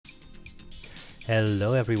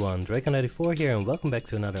Hello everyone, Draco94 here and welcome back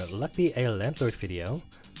to another Luckily a Landlord video.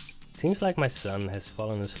 It seems like my son has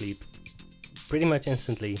fallen asleep pretty much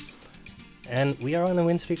instantly and we are on a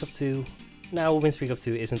win streak of 2. Now a win streak of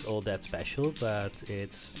 2 isn't all that special, but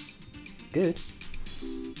it's good. So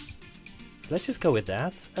let's just go with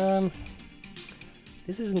that.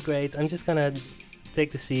 This isn't great. I'm just gonna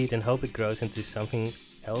take the seed and hope it grows into something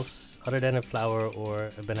else other than a flower or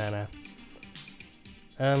a banana.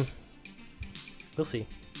 We'll see.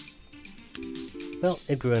 Well,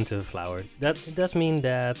 it grew into a flower. It does mean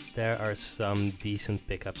that there are some decent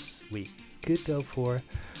pickups we could go for.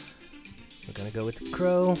 We're gonna go with the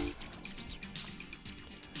crow.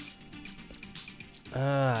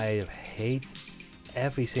 I hate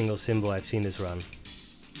every single symbol I've seen this run.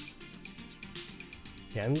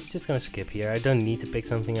 Yeah, I'm just gonna skip here. I don't need to pick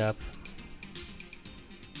something up.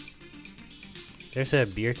 There's a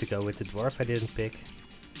beer to go with the dwarf I didn't pick.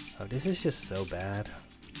 Oh, this is just so bad.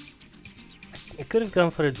 I could have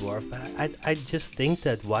gone for the dwarf, but I just think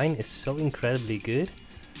that wine is so incredibly good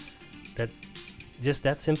that just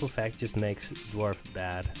that simple fact just makes dwarf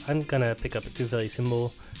bad. I'm gonna pick up a 2-value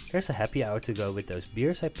symbol. There's a happy hour to go with those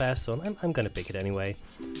beers I passed on. I'm gonna pick it anyway.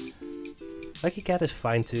 Lucky cat is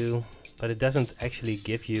fine too, but it doesn't actually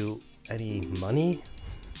give you any money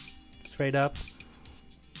straight up.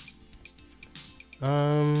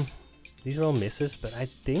 These are all misses, but I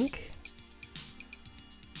think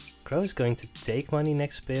crow is going to take money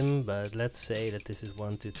next spin, but let's say that this is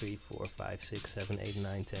 1, 2, 3, 4, 5, 6, 7, 8,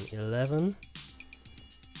 9, 10, 11.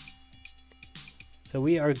 So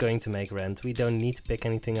we are going to make rent. We don't need to pick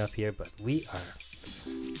anything up here, but we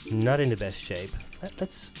are not in the best shape.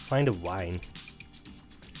 Let's find a wine.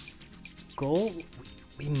 Goal,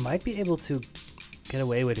 we might be able to get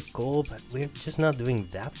away with a goal, but we're just not doing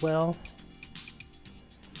that well.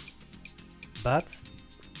 But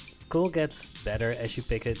goal gets better as you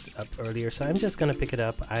pick it up earlier, so I'm just gonna pick it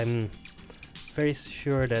up. I'm very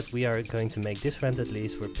sure that we are going to make this rent at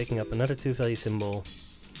least. We're picking up another 2-value symbol.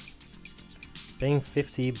 Paying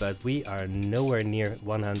 50, but we are nowhere near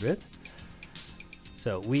 100.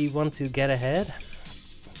 So we want to get ahead.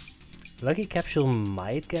 Lucky capsule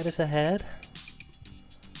might get us ahead.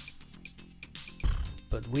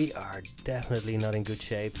 But we are definitely not in good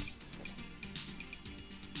shape.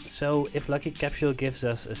 So if Lucky Capsule gives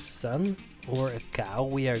us a sun or a cow,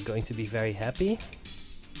 we are going to be very happy.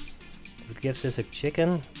 If it gives us a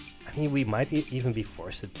chicken, I mean, we might even be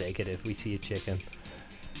forced to take it if we see a chicken.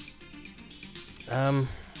 I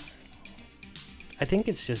think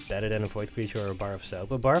it's just better than a void creature or a bar of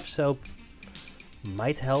soap. A bar of soap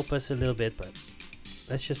might help us a little bit, but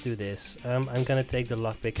let's just do this. I'm gonna take the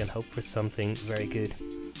lockpick and hope for something very good.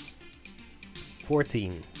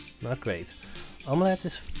 14, not great. Omelette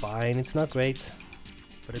is fine, it's not great,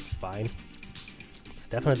 but it's fine. It's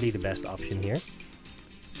definitely the best option here.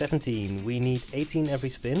 17, we need 18 every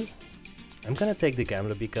spin. I'm gonna take the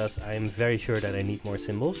gambler because I'm very sure that I need more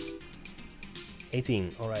symbols.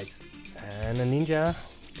 18, alright. And a ninja.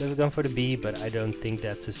 Could have gone for the B, but I don't think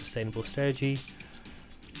that's a sustainable strategy.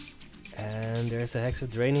 And there's a Hex of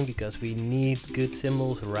Draining because we need good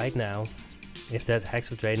symbols right now. If that Hex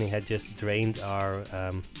of Draining had just drained our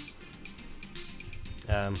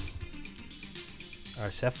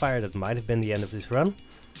sapphire, that might have been the end of this run.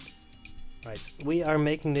 Right, we are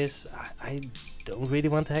making this. I don't really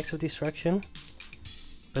want the Hex of Destruction,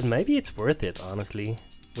 but maybe it's worth it, honestly.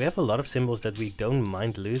 We have a lot of symbols that we don't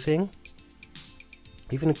mind losing.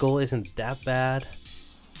 Even a goal isn't that bad.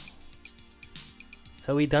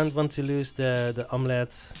 So we don't want to lose the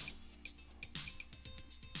omelettes.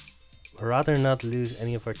 Rather not lose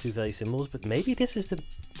any of our 2-value symbols, but maybe this is the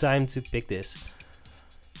time to pick this.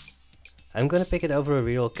 I'm gonna pick it over a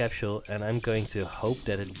reroll capsule and I'm going to hope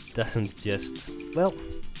that it doesn't just... Well,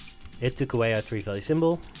 it took away our 3-value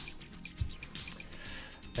symbol.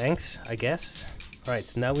 Thanks, I guess.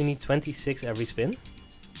 Alright, now we need 26 every spin.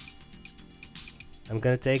 I'm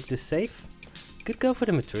gonna take the safe. Could go for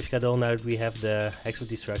the Matryoshka doll now that we have the Hex of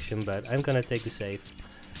Destruction, but I'm gonna take the safe.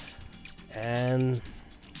 And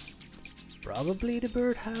probably the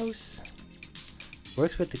birdhouse.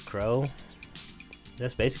 Works with the crow.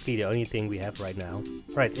 That's basically the only thing we have right now.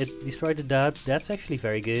 Right, it destroyed the dot. That's actually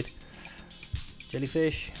very good.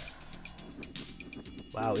 Jellyfish.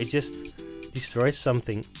 Wow, it just destroys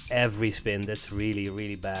something every spin. That's really,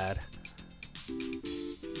 really bad.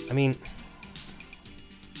 I mean...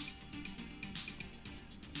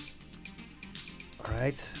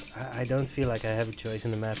 Alright, I don't feel like I have a choice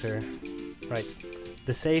in the matter. Right,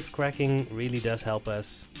 the safe cracking really does help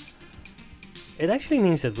us. It actually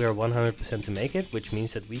means that we're 100% to make it, which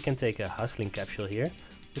means that we can take a hustling capsule here.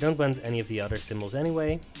 We don't want any of the other symbols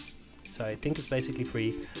anyway, so I think it's basically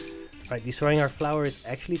free. Right, destroying our flower is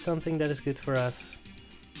actually something that is good for us.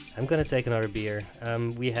 I'm gonna take another beer.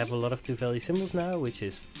 We have a lot of 2-value symbols now, which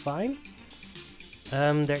is fine.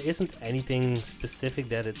 There isn't anything specific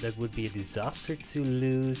that would be a disaster to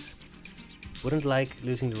lose. Wouldn't like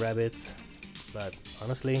losing the rabbit, but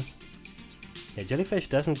honestly, yeah, jellyfish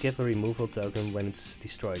doesn't give a removal token when it's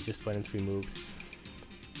destroyed, just when it's removed.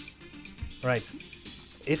 Right,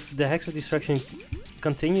 if the Hex of Destruction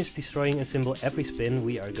continues destroying a symbol every spin,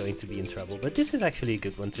 we are going to be in trouble. But this is actually a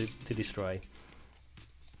good one to destroy.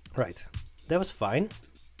 Right, that was fine.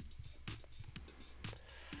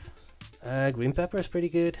 Green pepper is pretty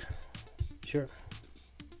good. Sure.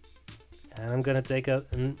 And I'm gonna take out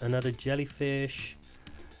another jellyfish.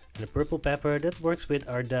 And a purple pepper. That works with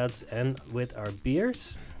our duds and with our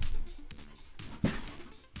beers.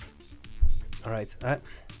 Alright,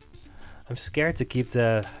 I'm scared to keep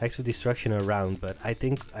the Hex of Destruction around, but I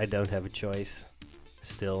think I don't have a choice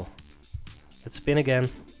still. Let's spin again.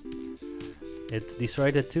 It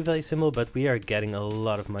destroyed a 2-value symbol, but we are getting a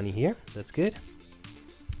lot of money here. That's good.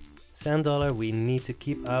 Sand dollar, we need to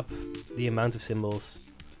keep up the amount of symbols.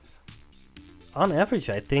 On average,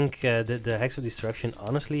 I think the Hex of Destruction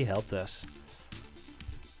honestly helped us.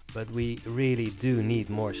 But we really do need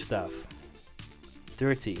more stuff.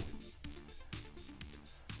 30.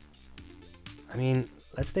 I mean,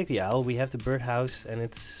 let's take the owl. We have the birdhouse and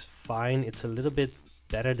it's fine. It's a little bit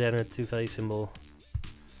better than a 2-value symbol.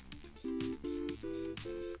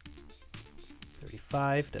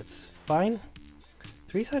 35, that's fine.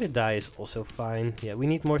 3-sided die is also fine. Yeah, we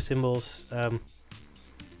need more symbols. At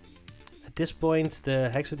this point, the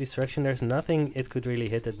Hex of Destruction, there's nothing it could really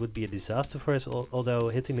hit that would be a disaster for us, although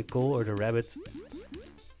hitting the coal or the rabbit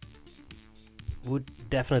would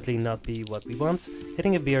definitely not be what we want.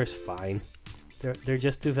 Hitting a beer is fine. They're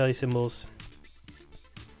just 2-value symbols.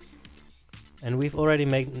 And we've already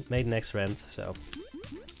made next rent, so...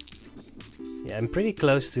 yeah, I'm pretty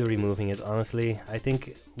close to removing it, honestly. I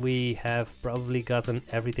think we have probably gotten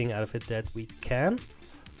everything out of it that we can.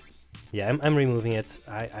 Yeah, I'm removing it.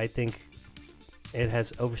 I think it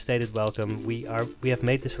has overstayed welcome. We have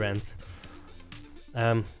made this rent.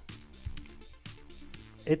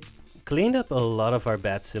 It cleaned up a lot of our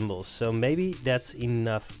bad symbols, so maybe that's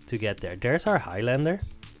enough to get there. There's our Highlander.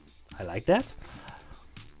 I like that.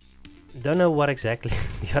 Don't know what exactly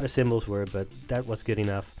the other symbols were, but that was good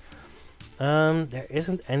enough. There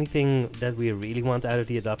isn't anything that we really want out of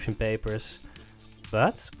the adoption papers,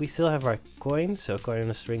 but we still have our coin, so coin on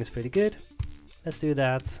a string is pretty good. Let's do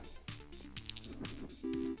that.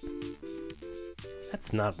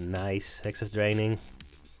 That's not nice, Hex of Draining.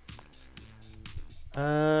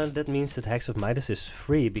 That means that Hex of Midas is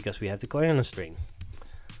free because we have the coin on a string.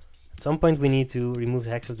 At some point we need to remove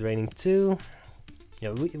Hex of Draining too.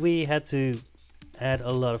 Yeah, we had to add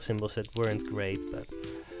a lot of symbols that weren't great, but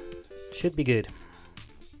should be good.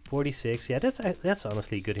 46, yeah, that's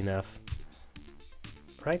honestly good enough.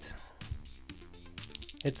 Right?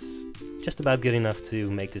 It's just about good enough to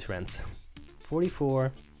make this rent.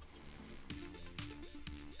 44.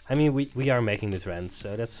 I mean, we are making this rent,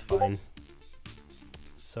 so that's fine.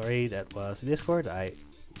 Sorry, that was Discord. I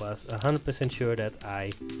was 100% sure that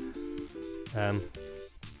I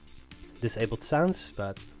disabled sounds,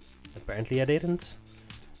 but apparently I didn't.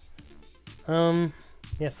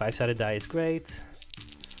 Yeah, 5-sided die is great.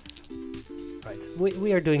 Right,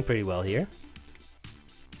 we are doing pretty well here.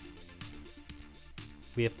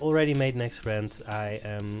 We have already made next rent. I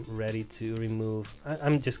am ready to remove...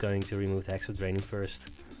 I'm just going to remove the Hex of Draining first.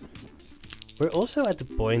 We're also at the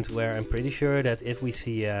point where I'm pretty sure that if we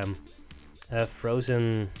see a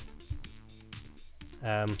frozen...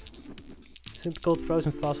 is it called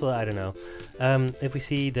frozen fossil? I don't know. If we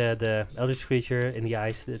see the eldritch creature in the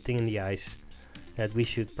ice, the thing in the ice, that we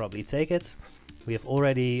should probably take it. We have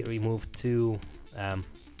already removed two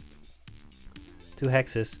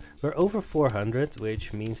hexes. We're over 400,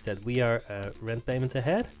 which means that we are rent payment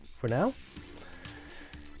ahead for now.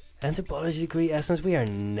 Anthropology degree essence, we are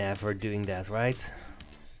never doing that, right?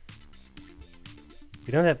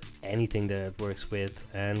 We don't have anything that works with,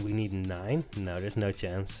 and we need 9. No, there's no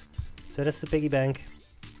chance. So that's the piggy bank.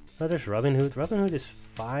 Oh, there's Robin Hood. Robin Hood is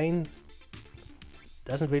fine.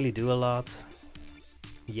 Doesn't really do a lot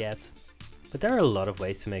yet. But there are a lot of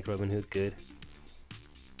ways to make Robin Hood good.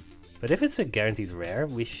 But if it's a guaranteed rare,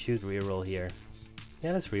 we should reroll here.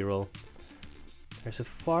 Yeah, let's reroll. There's a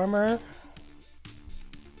farmer.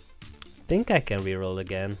 I think I can reroll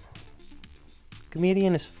again.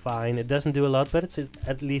 Comedian is fine. It doesn't do a lot, but it's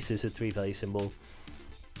at least is a 3-value symbol.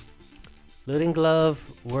 Looting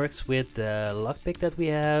glove works with the lockpick that we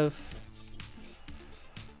have.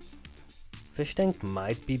 Fish tank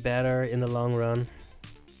might be better in the long run.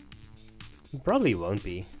 Probably won't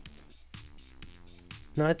be.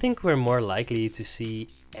 No, I think we're more likely to see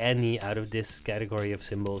any out of this category of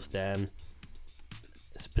symbols than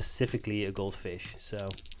specifically a goldfish. So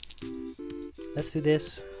let's do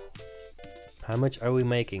this. How much are we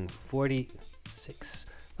making? 46.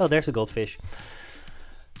 Well, there's a goldfish.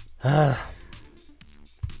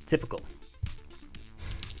 Typical.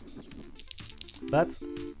 But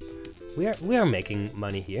we are making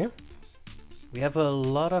money here. We have a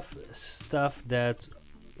lot of stuff that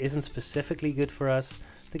isn't specifically good for us.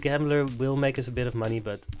 The gambler will make us a bit of money,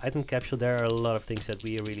 but item capsule, there are a lot of things that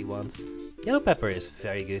we really want. Yellow pepper is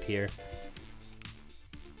very good here.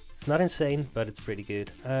 It's not insane, but it's pretty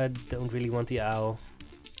good. I don't really want the owl.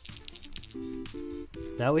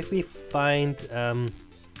 Now if we find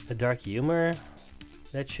a dark humor,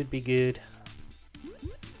 that should be good.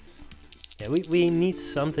 Yeah, we need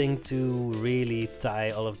something to really tie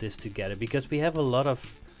all of this together, because we have a lot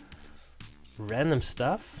of random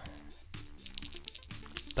stuff,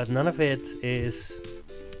 but none of it is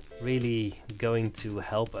really going to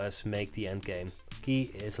help us make the end game.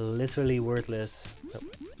 Key is literally worthless.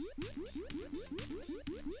 Nope.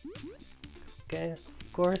 Okay,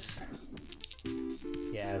 of course.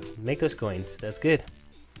 Yeah, make those coins, that's good.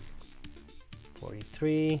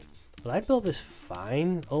 43. Light bulb is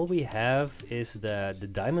fine. All we have is the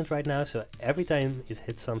diamond right now, so every time it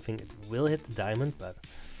hits something it will hit the diamond, but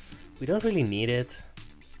we don't really need it.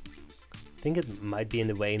 I think it might be in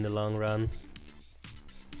the way in the long run.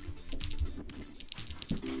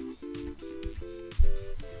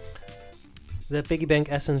 The piggy bank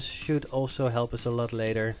essence should also help us a lot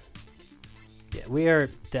later. Yeah, we are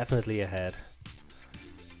definitely ahead.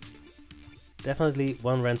 Definitely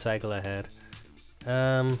one rent cycle ahead.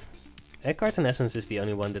 Egg cards and essence is the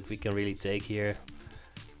only one that we can really take here.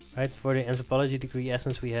 Right, for the anthropology degree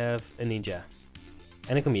essence we have a ninja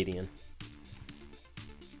and a comedian.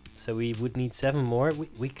 So we would need 7 more.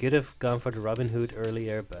 We could have gone for the Robin Hood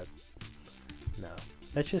earlier, but no.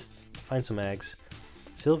 Let's just find some eggs.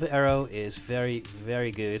 Silver arrow is very,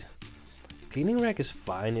 very good. Cleaning rack is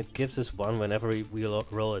fine. It gives us 1 whenever we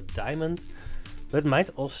roll a diamond, but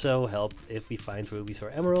might also help if we find rubies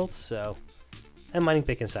or emeralds. So. And mining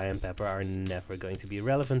pick and cyan pepper are never going to be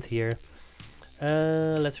relevant here.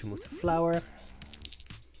 Let's remove the flour.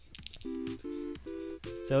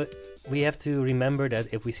 So we have to remember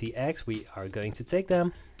that if we see eggs, we are going to take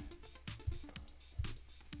them.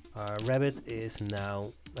 Our rabbit is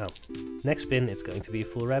now... Oh, next spin it's going to be a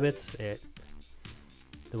full rabbit.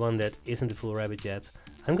 The one that isn't a full rabbit yet.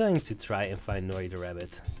 I'm going to try and find Nori the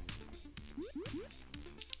rabbit.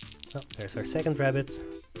 Oh, there's our second rabbit.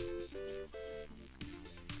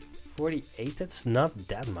 48, that's not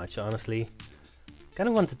that much, honestly. Kind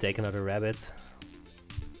of want to take another rabbit.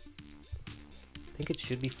 I think it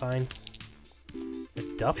should be fine.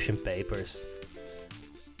 Adoption papers.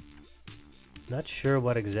 Not sure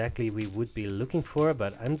what exactly we would be looking for,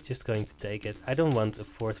 but I'm just going to take it. I don't want a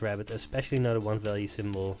 4th rabbit, especially not a 1 value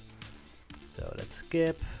symbol. So let's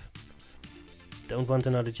skip. Don't want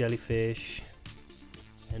another jellyfish.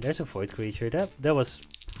 And there's a void creature. That was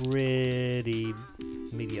pretty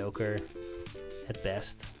mediocre at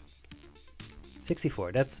best.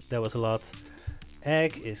 64, that was a lot.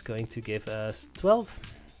 Egg is going to give us 12.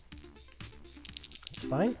 That's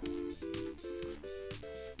fine.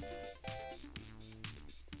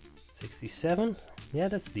 67, yeah,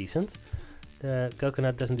 that's decent. The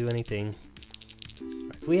coconut doesn't do anything.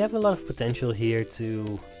 Right, we have a lot of potential here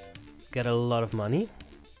to get a lot of money.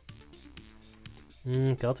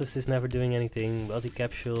 Cultist is never doing anything. Wealthy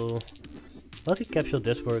capsule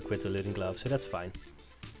does work with the looting glove, so that's fine.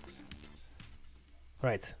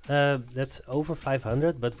 Right, that's over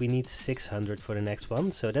 500, but we need 600 for the next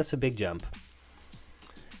one, so that's a big jump.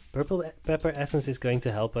 Purple pepper essence is going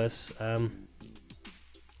to help us, and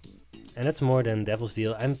that's more than Devil's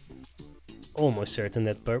Deal. I'm almost certain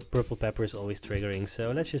that purple pepper is always triggering,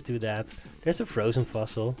 so let's just do that. There's a frozen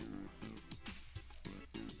fossil.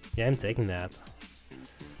 Yeah, I'm taking that.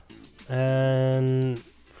 And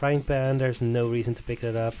frying pan, there's no reason to pick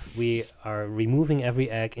that up. We are removing every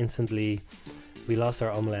egg instantly. We lost our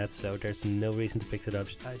omelette, so there's no reason to pick that up.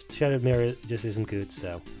 Shattered mirror just isn't good,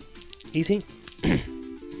 so easy.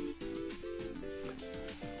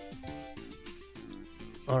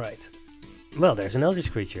 Alright. Well, there's an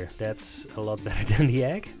eldritch creature. That's a lot better than the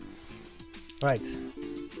egg. Right.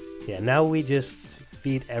 Yeah, now we just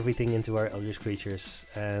feed everything into our eldritch creatures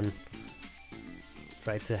and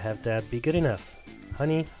try to have that be good enough.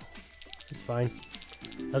 Honey. It's fine.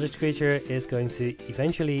 Eldritch Creature is going to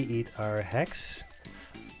eventually eat our Hex.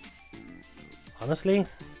 Honestly,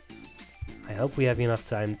 I hope we have enough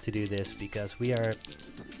time to do this, because we are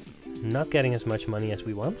not getting as much money as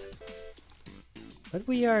we want. But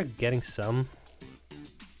we are getting some.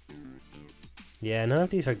 Yeah, none of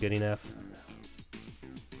these are good enough.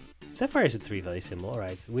 Sapphire is a 3-value symbol,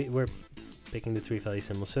 alright. We're picking the 3-value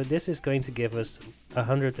symbol. So this is going to give us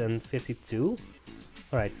 152.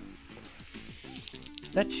 Alright.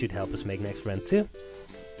 That should help us make next rent too.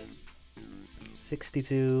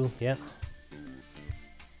 62, yeah.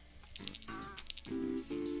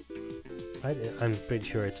 Right, I'm pretty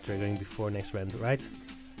sure it's triggering before next rent, right?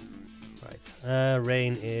 Right.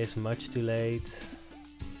 Rain is much too late.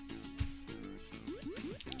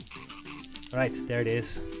 Right, there it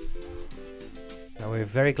is. Now we're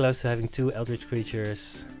very close to having 2 Eldritch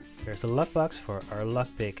Creatures. There's a lockbox for our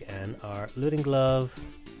lockpick and our looting glove.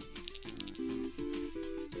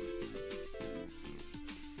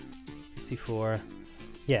 54.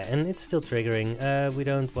 Yeah, and it's still triggering. We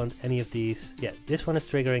don't want any of these. Yeah, this one is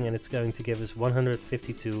triggering and it's going to give us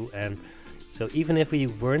 152. And so even if we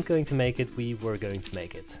weren't going to make it, we were going to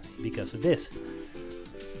make it because of this.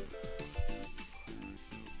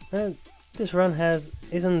 This run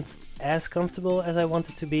isn't as comfortable as I want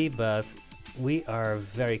it to be, but we are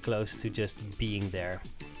very close to just being there.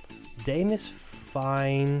 Dame is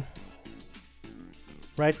fine.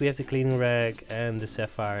 Right, we have the cleaning rag and the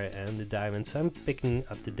sapphire and the diamond, so I'm picking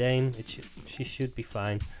up the Dame. She should be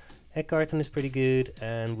fine. Egg carton is pretty good,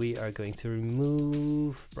 and we are going to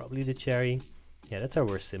remove probably the cherry. Yeah, that's our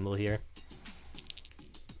worst symbol here.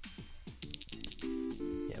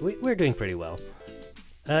 Yeah, we're doing pretty well.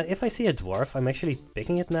 If I see a dwarf, I'm actually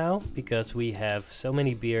picking it now, because we have so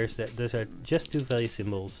many beers that those are just 2-value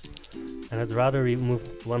symbols, and I'd rather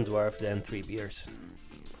remove 1 dwarf than 3 beers.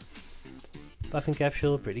 Puffing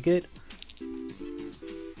capsule, pretty good.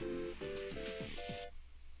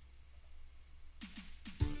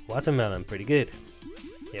 Watermelon, pretty good.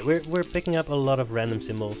 Yeah, we're picking up a lot of random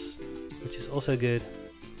symbols, which is also good.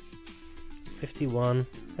 51,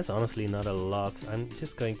 that's honestly not a lot. I'm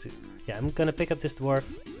just going to... Yeah, I'm gonna pick up this dwarf,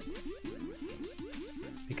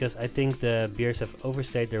 because I think the beers have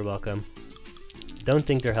overstayed their welcome. Don't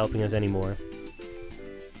think they're helping us anymore.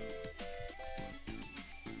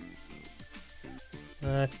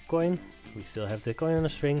 Coin. We still have the coin on a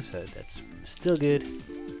string, so that's still good.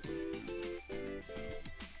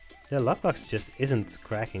 The lockbox just isn't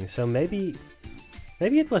cracking, so maybe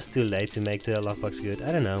it was too late to make the lockbox good.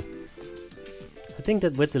 I don't know. I think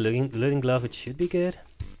that with the looting glove it should be good.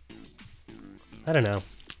 I don't know.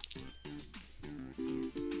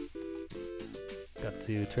 Got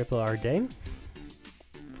to triple our Dame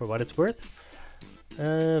for what it's worth.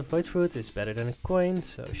 Void fruit is better than a coin,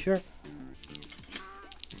 so sure.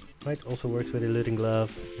 Right, also works with a looting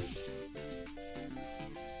glove.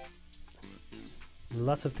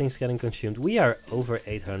 Lots of things getting consumed. We are over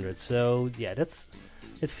 800, so yeah,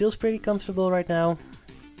 it feels pretty comfortable right now.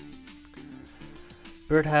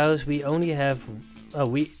 Birdhouse, we only have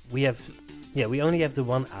we only have the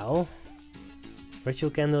 1 owl.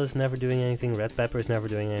 Ritual candle is never doing anything. Red pepper is never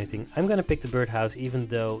doing anything. I'm gonna pick the birdhouse, even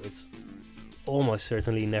though it's almost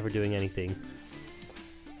certainly never doing anything.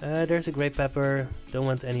 There's a grape pepper. Don't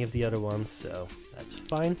want any of the other ones, so that's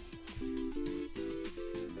fine.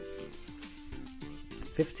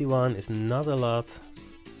 51 is not a lot.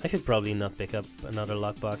 I should probably not pick up another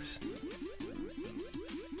lockbox.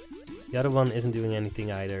 The other one isn't doing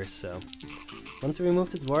anything either, so... Want to remove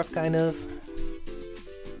the dwarf, kind of.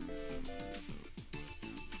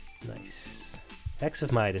 Nice. Hex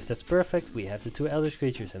of Midas, that's perfect. We have the 2 Eldritch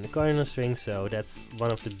Creatures and the coin on a string, so that's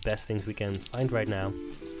one of the best things we can find right now.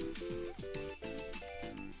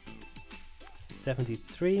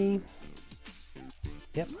 73.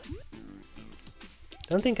 Yep.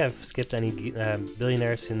 Don't think I've skipped any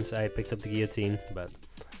billionaires since I picked up the guillotine, but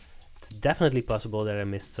it's definitely possible that I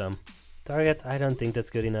missed some. Target, I don't think that's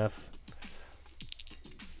good enough.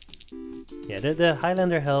 Yeah, the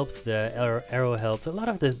Highlander helped, the arrow helped, a lot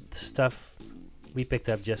of the stuff we picked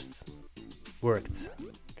up just worked.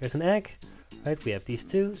 There's an egg, right, we have these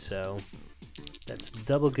 2, so that's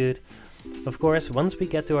double good. Of course, once we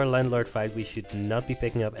get to our Landlord fight, we should not be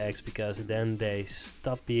picking up eggs, because then they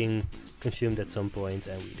stop being consumed at some point,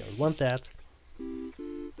 and we don't want that.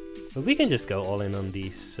 But we can just go all in on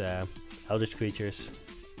these Eldritch Creatures.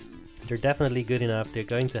 They're definitely good enough, they're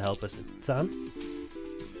going to help us a ton.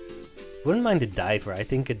 Wouldn't mind a diver, I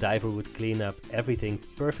think a diver would clean up everything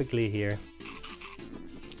perfectly here.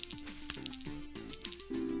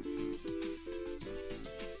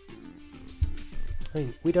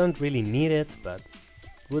 mean, we don't really need it, but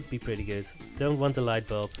would be pretty good. Don't want a light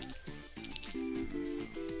bulb.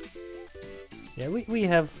 Yeah, we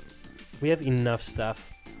have enough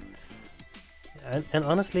stuff. And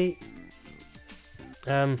honestly,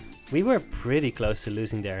 we were pretty close to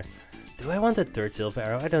losing there. Do I want a third silver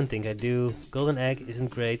arrow? I don't think I do. Golden egg isn't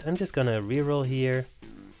great. I'm just gonna reroll here.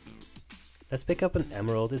 Let's pick up an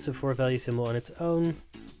emerald. It's a 4 value symbol on its own.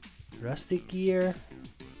 Rusty gear.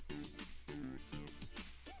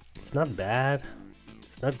 It's not bad.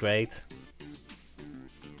 It's not great.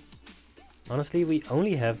 Honestly, we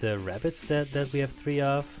only have the rabbits that we have 3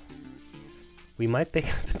 of. We might pick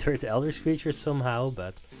up a third elder creature somehow,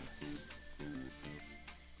 but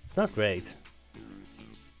it's not great.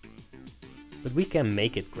 But we can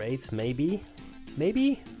make it great, maybe?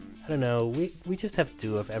 Maybe? I don't know, we just have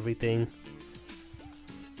 2 of everything.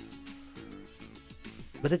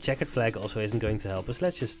 But the checkered flag also isn't going to help us.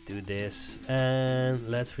 Let's just do this. And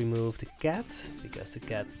let's remove the cat, because the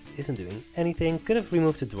cat isn't doing anything. Could have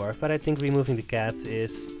removed the dwarf, but I think removing the cat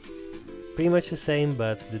is pretty much the same,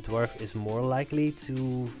 but the dwarf is more likely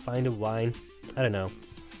to find a wine. I don't know.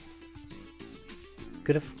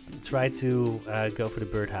 Could have tried to go for the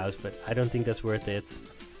birdhouse, but I don't think that's worth it.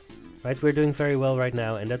 Right, we're doing very well right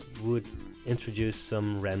now, and that would introduce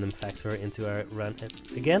some random factor into our run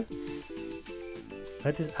again.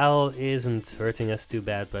 Right, this owl isn't hurting us too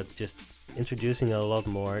bad, but just introducing a lot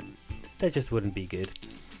more, that just wouldn't be good.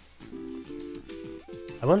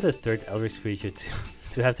 I want the third eldritch creature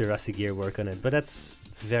to have the rusty gear work on it, but that's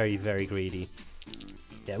very, very greedy.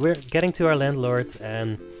 Yeah, we're getting to our landlord,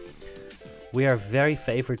 and we are very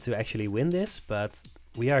favored to actually win this, but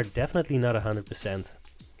we are definitely not 100%.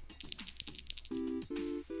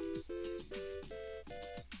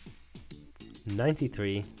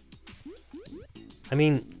 $93. I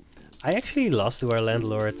mean, I actually lost to our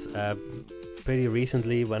landlord pretty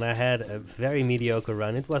recently when I had a very mediocre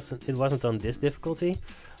run. It wasn't on this difficulty.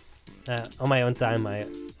 On my own time, I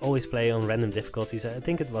always play on random difficulties. I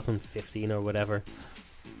think it was on 15 or whatever.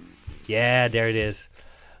 Yeah, there it is.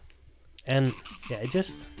 And yeah, it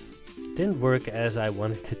just didn't work as I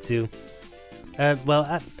wanted it to.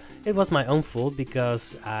 It was my own fault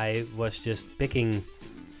because I was just picking.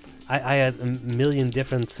 I had a million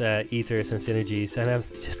different eaters and synergies, and I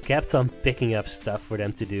just kept on picking up stuff for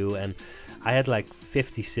them to do, and I had like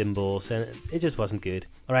 50 symbols, and it just wasn't good.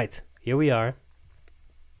 Alright, here we are.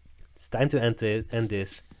 It's time to end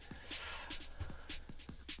this.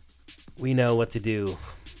 We know what to do.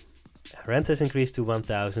 Rent has increased to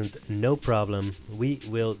 1000, no problem. We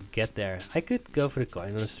will get there. I could go for the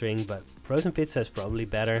coin on a string, but frozen pizza is probably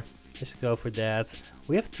better. Just go for that.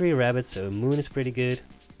 We have 3 rabbits, so moon is pretty good.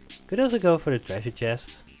 Could also go for the treasure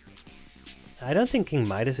chest. I don't think King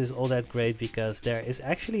Midas is all that great because there is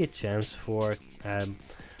actually a chance for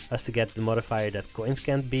us to get the modifier that coins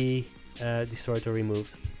can't be destroyed or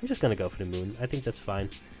removed. I'm just gonna go for the moon. I think that's fine.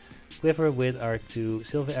 Quiver with our 2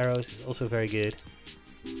 silver arrows is also very good.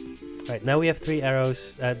 Right, now we have 3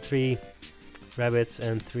 arrows, 3 rabbits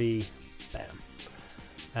and 3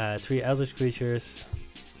 bam. 3 eldritch creatures.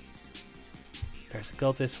 There's a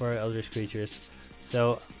cultist for our eldritch creatures.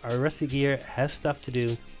 So our rusty gear has stuff to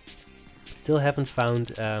do. Still haven't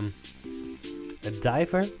found a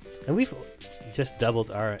diver, and we've just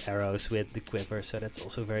doubled our arrows with the quiver, so that's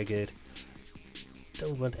also very good.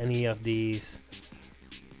 Don't want any of these.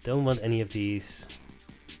 Don't want any of these.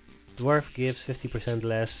 Dwarf gives 50%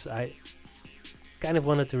 less. I kind of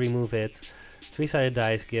wanted to remove it. 3-sided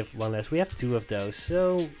dice give 1 less. We have 2 of those,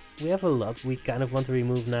 so we have a lot we kind of want to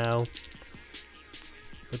remove now.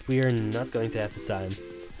 But we are not going to have the time.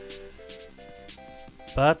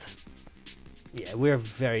 But yeah, we're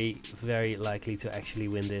very, very likely to actually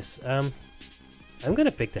win this. I'm gonna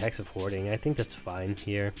pick the Hex of Hoarding. I think that's fine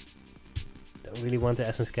here. Don't really want the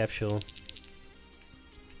Essence Capsule.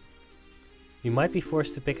 We might be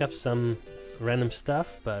forced to pick up some random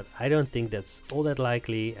stuff, but I don't think that's all that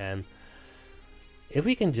likely. And if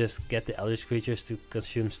we can just get the Eldritch creatures to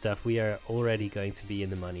consume stuff, we are already going to be in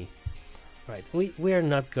the money. Right, we are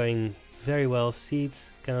not going very well.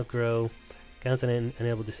 Seeds cannot grow, cannot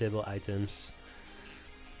enable disable items.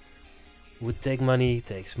 Would take money,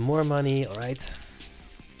 takes more money, alright.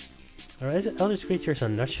 Alright, Eldritch creatures are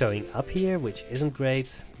not showing up here, which isn't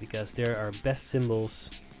great, because they're our best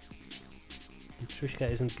symbols. Trushka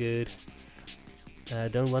isn't good.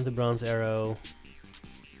 Don't want the bronze arrow.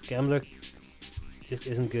 Gambler just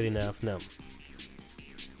isn't good enough, no.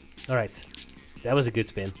 Alright, that was a good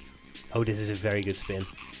spin. Oh, this is a very good spin.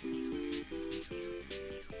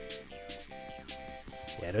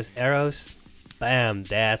 Yeah, those arrows. Bam,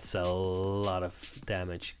 that's a lot of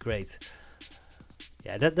damage. Great.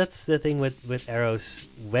 Yeah, that's the thing with arrows.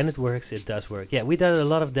 When it works, it does work. Yeah, we did a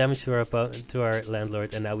lot of damage to our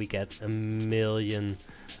landlord, and now we get a million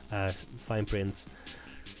fine prints.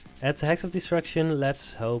 Adds a Hex of Destruction.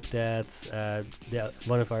 Let's hope that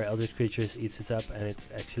one of our Eldritch creatures eats it up, and it's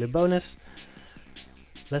actually a bonus.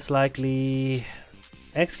 Less likely.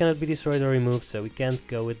 Eggs cannot be destroyed or removed, so we can't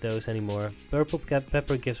go with those anymore. Purple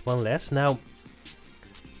pepper gives one less. Now,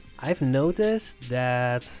 I've noticed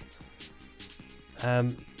that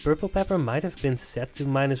purple pepper might have been set to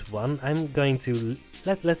 -1. I'm going to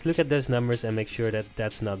let's look at those numbers and make sure that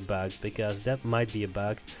that's not bugged, because that might be a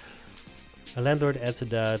bug. A landlord adds a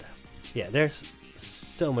dot. Yeah, there's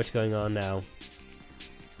so much going on now.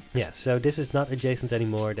 Yeah, so this is not adjacent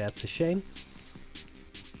anymore. That's a shame.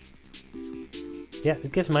 Yeah,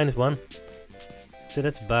 it gives -1. So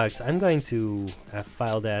that's bugged. I'm going to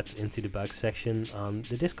file that into the bugs section on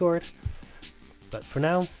the Discord. But for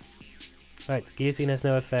now, right, guillotine has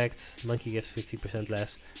no effect. Monkey gives 50%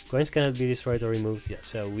 less. Coins cannot be destroyed or removed. Yeah,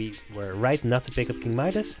 so we were right not to pick up King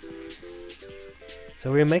Midas.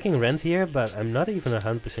 So we're making rent here, but I'm not even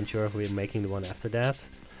 100% sure if we're making the one after that.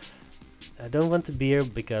 I don't want the beer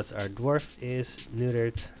because our dwarf is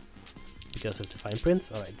neutered because of the fine print.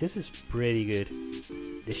 Alright, this is pretty good.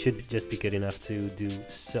 This should just be good enough to do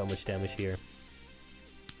so much damage here.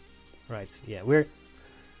 Right, yeah, we're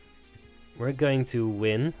going to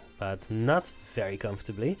win, but not very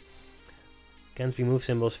comfortably. Can't remove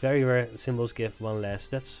symbols. Very rare symbols give one less.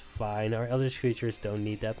 That's fine. Our eldritch creatures don't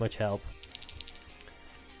need that much help.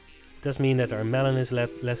 Does mean that our melon is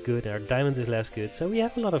less good and our diamond is less good. So we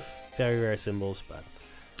have a lot of very rare symbols, but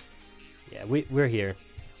yeah, we're here.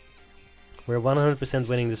 We're 100%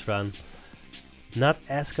 winning this run. Not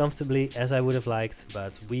as comfortably as I would have liked,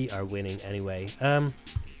 but we are winning anyway.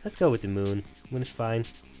 Let's go with the moon. Moon is fine.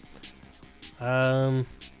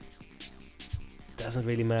 Doesn't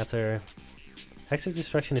really matter. Hex of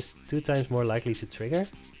Destruction is 2 times more likely to trigger.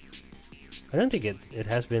 I don't think it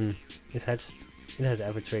has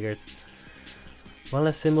ever triggered. One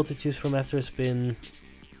less symbol to choose from after a spin.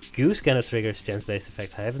 Goose cannot trigger chance-based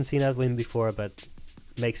effects. I haven't seen that win before, but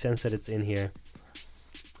makes sense that it's in here.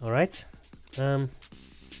 Alright.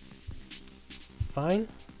 Fine.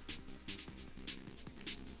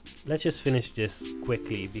 Let's just finish this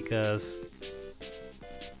quickly, because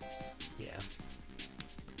yeah,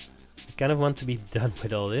 I kind of want to be done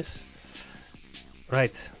with all this.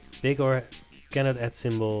 Right, big or cannot add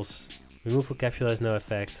symbols. Removal capsule has no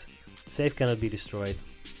effect. Save cannot be destroyed.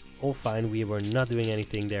 All fine, we were not doing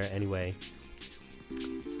anything there anyway.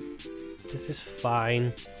 This is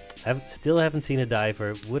fine. I still haven't seen a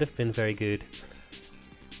diver. Would have been very good.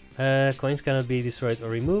 Coins cannot be destroyed or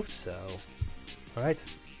removed, so alright.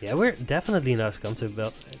 Yeah, we're definitely not as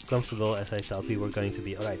comfortable as I thought we were going to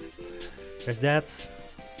be. Alright, there's that.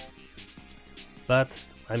 But,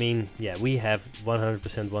 I mean, yeah, we have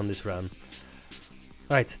 100% won this run.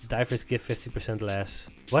 Alright, divers give 50% less.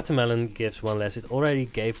 Watermelon gives 1 less. It already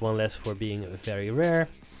gave 1 less for being very rare.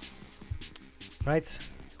 Right.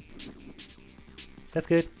 That's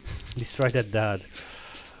good. Destroy that dot.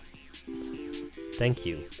 Thank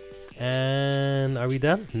you. And are we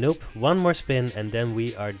done? Nope. One more spin and then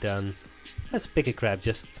we are done. Let's pick a crab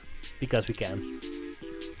just because we can.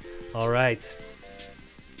 Alright.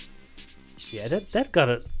 Yeah, that got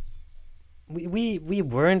it. We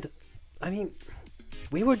weren't... I mean,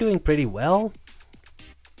 we were doing pretty well.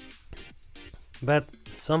 But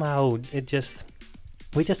somehow we just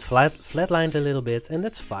flatlined a little bit, and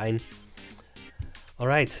that's fine.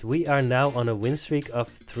 Alright, we are now on a win streak of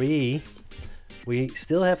 3. We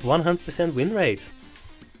still have 100% win rate.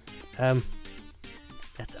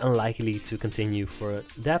 That's unlikely to continue for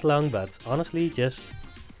that long, but honestly, just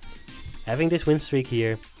having this win streak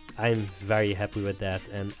here, I'm very happy with that,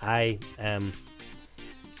 and I am...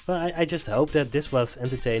 Well, I just hope that this was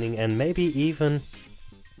entertaining and maybe even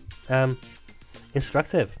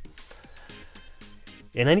instructive.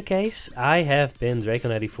 In any case, I have been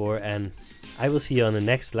Draco94, and I will see you on the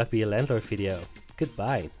next Luck Be a Landlord video.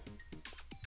 Goodbye.